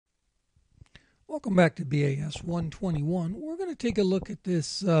Welcome back to BAS 121. We're going to take a look at this,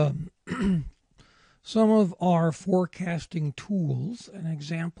 some of our forecasting tools and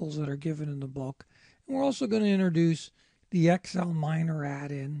examples that are given in the book. And we're also going to introduce the XLMiner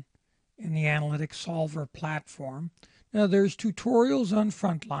add-in in the Analytics Solver platform. Now there's tutorials on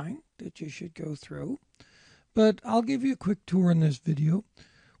Frontline that you should go through, but I'll give you a quick tour in this video.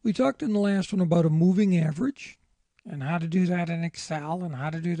 We talked in the last one about a moving average, and how to do that in Excel, and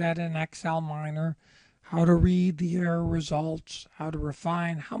how to do that in XLMiner, how to read the error results, how to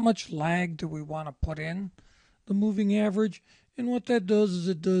refine, how much lag do we want to put in the moving average, and what that does is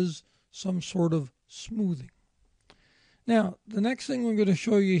it does some sort of smoothing. Now, the next thing we're going to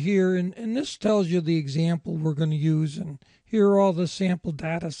show you here, and this tells you the example we're going to use, and here are all the sample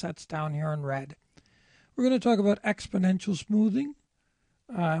data sets down here in red. We're going to talk about exponential smoothing.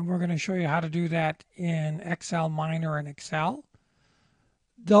 We're going to show you how to do that in XLMiner and Excel.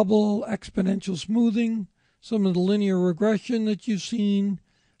 Double exponential smoothing, some of the linear regression that you've seen.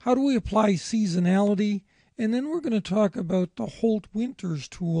 How do we apply seasonality? And then we're going to talk about the Holt-Winters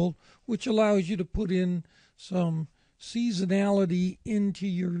tool, which allows you to put in some seasonality into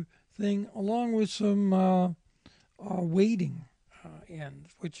your thing, along with some weighting in,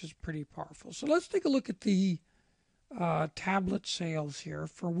 which is pretty powerful. So let's take a look at the tablet sales here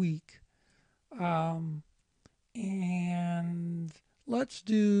for week, and let's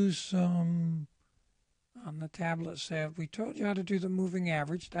do some on the tablet sale. We told you how to do the moving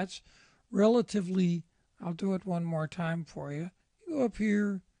average. That's relatively, I'll do it one more time for you. You go up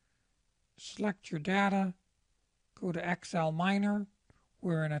here, select your data, go to XLMiner.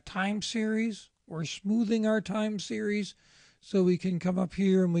 We're in a time series. We're smoothing our time series, so we can come up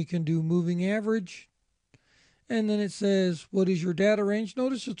here and we can do moving average. And then it says, what is your data range?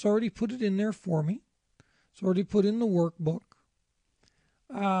 Notice it's already put it in there for me. It's already put in the workbook.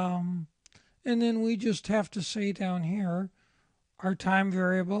 And then we just have to say down here, our time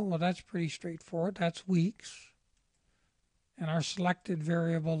variable, well, that's pretty straightforward. That's weeks. And our selected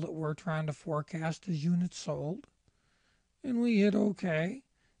variable that we're trying to forecast is units sold. And we hit OK.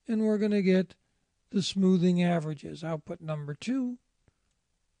 And we're going to get the smoothing averages. Output number 2.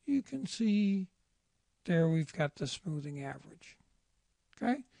 You can see there we've got the smoothing average.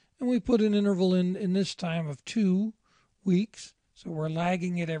 Okay? And we put an interval in this time of 2 weeks. So we're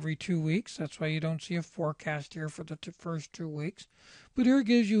lagging it every 2 weeks. That's why you don't see a forecast here for the first 2 weeks. But here it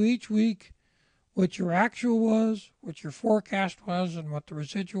gives you each week what your actual was, what your forecast was, and what the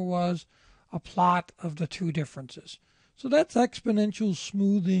residual was, a plot of the two differences. So that's exponential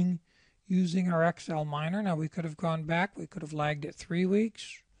smoothing using our XLMiner. Now we could have gone back. We could have lagged it 3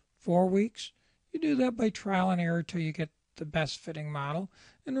 weeks, 4 weeks. You do that by trial and error till you get the best fitting model.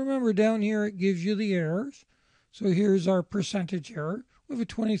 And remember, down here it gives you the errors. So here's our percentage error. We have a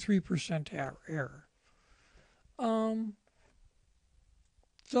 23% error.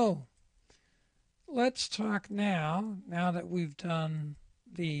 So let's talk now that we've done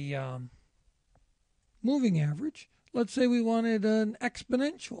the moving average. Let's say we wanted an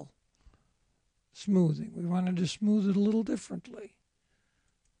exponential smoothing. We wanted to smooth it a little differently.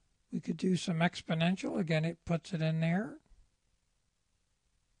 We could do some exponential. Again, it puts it in there.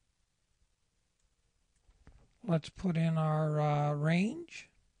 Let's put in our range.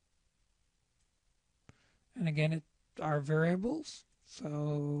 And again, our variables.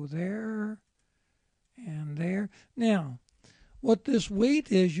 So there and there. Now, what this weight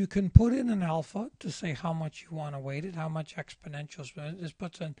is, you can put in an alpha to say how much you want to weight it, how much exponential. This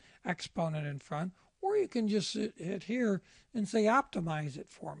puts an exponent in front. Or you can just hit here and say optimize it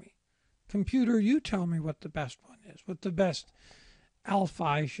for me. Computer, you tell me what the best one is, what the best alpha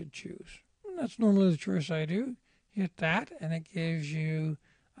I should choose. And that's normally the choice I do. Hit that, and it gives you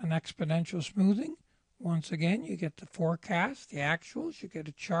an exponential smoothing. Once again, you get the forecast, the actuals, you get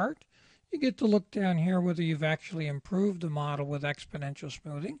a chart. You get to look down here whether you've actually improved the model with exponential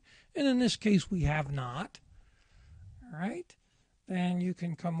smoothing. And in this case, we have not. All right. Then you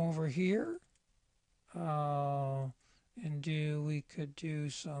can come over here and we could do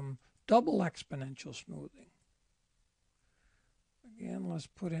some double exponential smoothing. Again, let's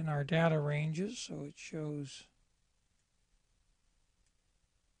put in our data ranges so it shows.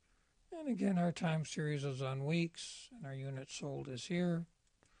 And again, our time series is on weeks, and our units sold is here.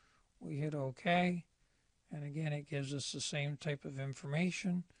 We hit OK. And again, it gives us the same type of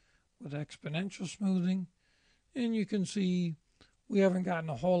information with exponential smoothing. And you can see we haven't gotten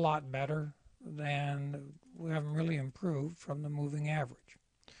a whole lot better than, we haven't really improved from the moving average.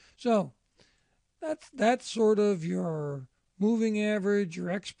 So that's sort of your moving average, your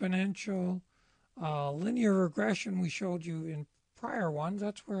exponential, linear regression we showed you in prior ones.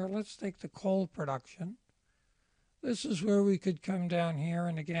 That's where, let's take the coal production. This is where we could come down here,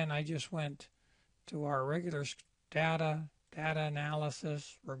 and again, I just went to our regular data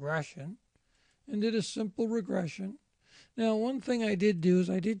analysis, regression, and did a simple regression. Now, one thing I did do is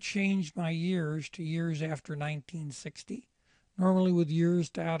I did change my years to years after 1960. Normally with years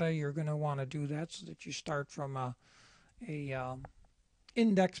data, you're going to want to do that so that you start from a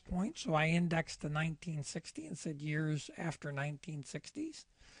index point. So I indexed to 1960 and said years after 1960s.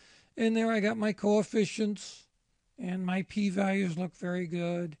 And there I got my coefficients, and my p-values look very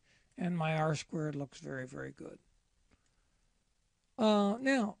good, and my r-squared looks very, very good.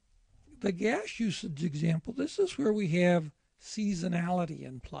 Now, the gas usage example, this is where we have seasonality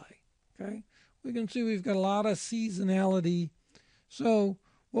in play. Okay, we can see we've got a lot of seasonality. So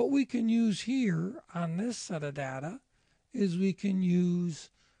what we can use here on this set of data is we can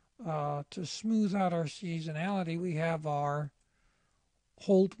use, to smooth out our seasonality, we have our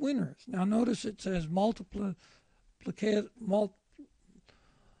Holt winters. Now notice it says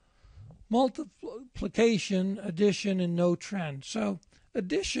multiplication, addition, and no trend. So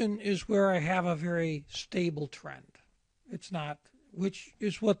addition is where I have a very stable trend. It's not, which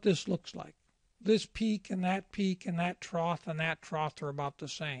is what this looks like. This peak and that trough are about the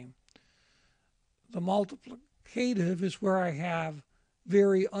same. The multiplicative is where I have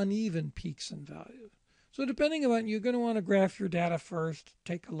very uneven peaks and values. So depending on, you're going to want to graph your data first,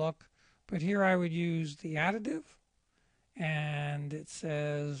 take a look. But here I would use the additive, and it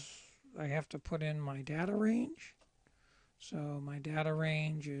says I have to put in my data range. So my data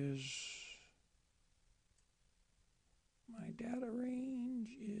range is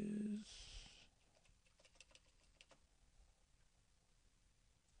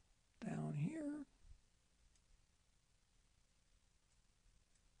down here.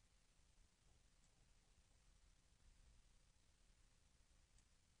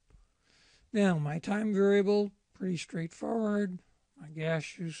 Now my time variable, pretty straightforward. My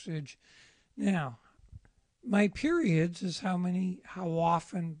gas usage. Now my periods is how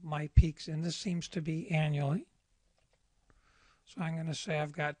often my peaks, and this seems to be annually. So I'm going to say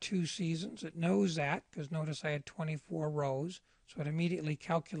I've got 2 seasons. It knows that because notice I had 24 rows, so it immediately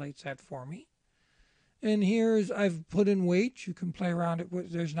calculates that for me. And here's, I've put in weights. You can play around it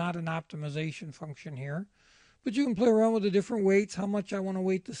with, there's not an optimization function here, but you can play around with the different weights, how much I want to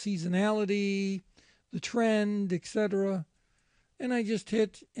weight the seasonality, the trend, etc. And I just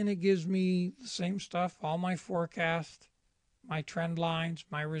hit, and it gives me the same stuff, all my forecast, my trend lines,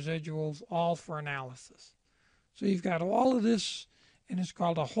 my residuals, all for analysis. So you've got all of this, and it's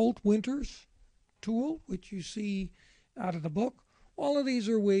called a Holt Winters tool, which you see out of the book. All of these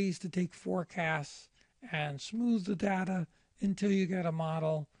are ways to take forecasts and smooth the data until you get a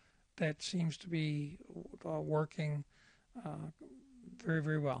model that seems to be working very,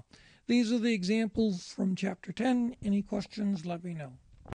 very well. These are the examples from Chapter 10. Any questions, let me know.